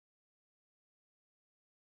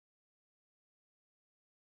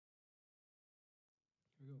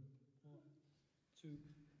two,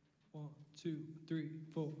 1, 2, 3,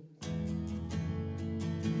 4.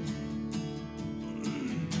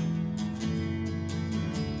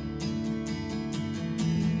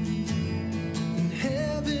 In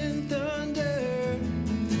heaven thundered,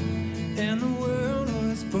 and the world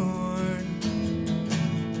was born.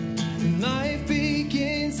 And life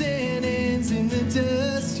begins and ends in the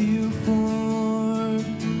dust you form.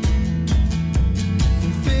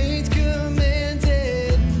 And faith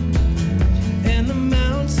commanded, and the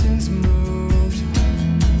mountains moved.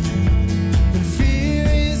 And fear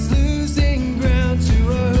is losing ground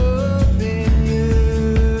to our hope in you.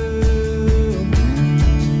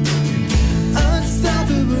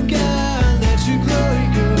 Unstoppable God, let your glory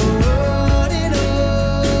go on and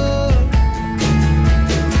on.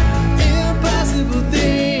 Impossible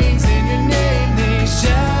things in your name, they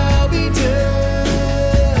shall be done.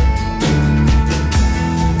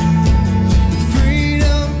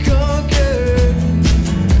 Freedom conquered,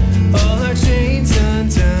 all our chains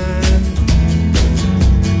undone.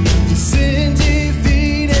 Sin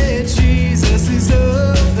defeated, Jesus is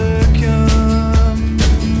overcome.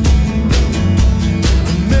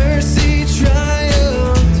 Mercy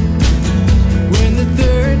triumphed when the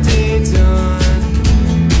third day dawned.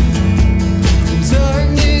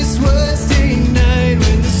 Darkness was denied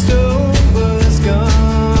when the stone was gone.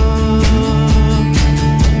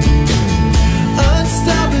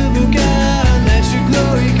 Unstoppable God, let your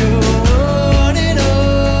glory go on and on.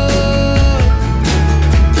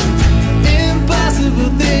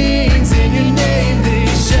 Impossible things in your name, they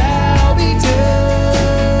shall be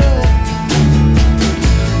done.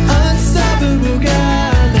 Unstoppable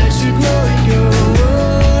God, let your glory go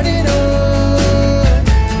on and on.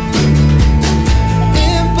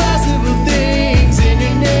 Impossible things in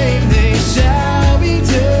your name, they shall be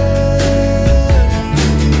done.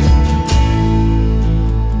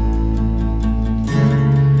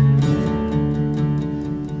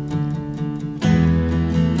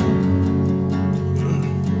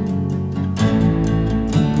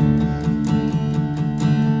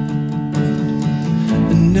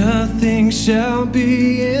 Nothing shall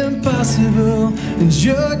be impossible, and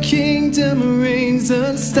your kingdom reigns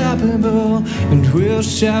unstoppable, and we'll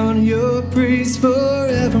shout your praise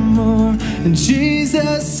forevermore. And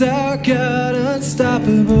Jesus, our God,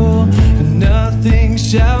 unstoppable, and nothing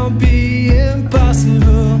shall be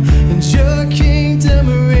impossible, and your kingdom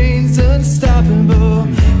reigns unstoppable,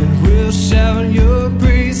 and we'll shout your